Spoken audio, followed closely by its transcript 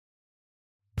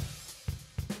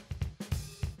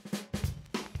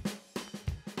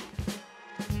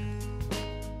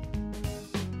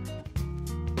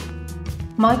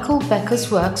Michael Becker's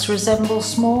works resemble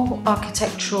small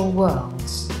architectural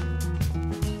worlds.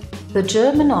 The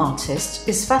German artist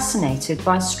is fascinated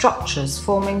by structures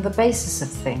forming the basis of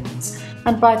things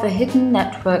and by the hidden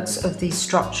networks of these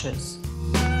structures.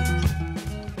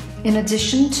 In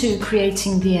addition to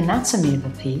creating the anatomy of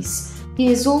a piece, he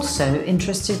is also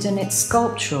interested in its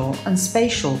sculptural and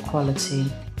spatial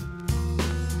quality.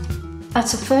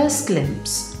 At a first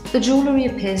glimpse, the jewellery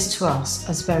appears to us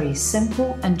as very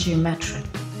simple and geometric.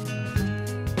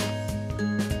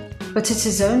 But it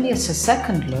is only at a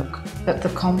second look that the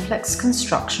complex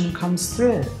construction comes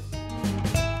through.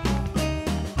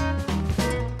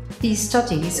 He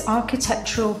studies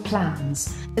architectural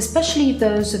plans, especially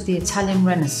those of the Italian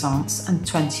Renaissance and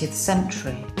 20th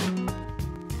century.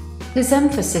 His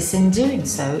emphasis in doing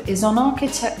so is on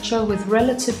architecture with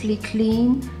relatively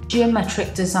clean,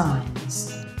 geometric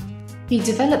designs. He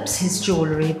develops his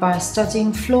jewellery by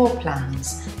studying floor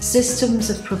plans, systems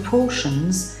of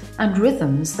proportions, and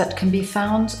rhythms that can be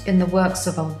found in the works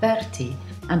of Alberti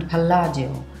and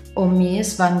Palladio or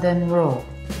Mies van den Rohe.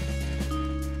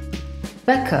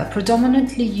 Becker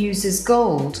predominantly uses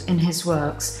gold in his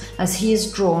works as he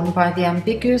is drawn by the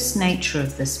ambiguous nature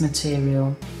of this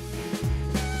material.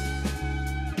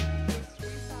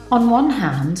 On one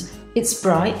hand, its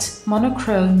bright,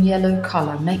 monochrome yellow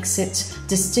colour makes it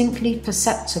distinctly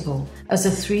perceptible as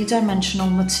a three-dimensional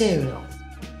material,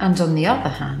 and on the other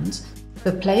hand,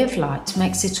 the play of light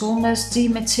makes it almost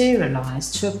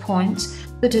dematerialise to a point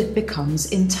that it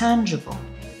becomes intangible.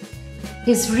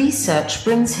 His research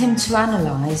brings him to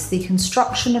analyse the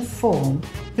construction of form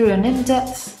through an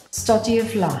in-depth study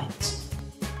of light.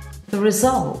 The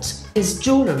result is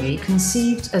jewellery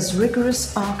conceived as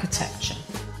rigorous architecture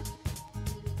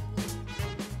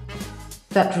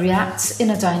that reacts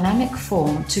in a dynamic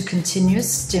form to continuous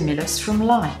stimulus from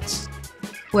light,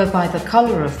 whereby the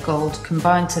colour of gold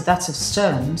combined to that of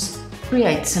stones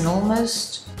creates an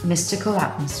almost mystical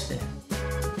atmosphere.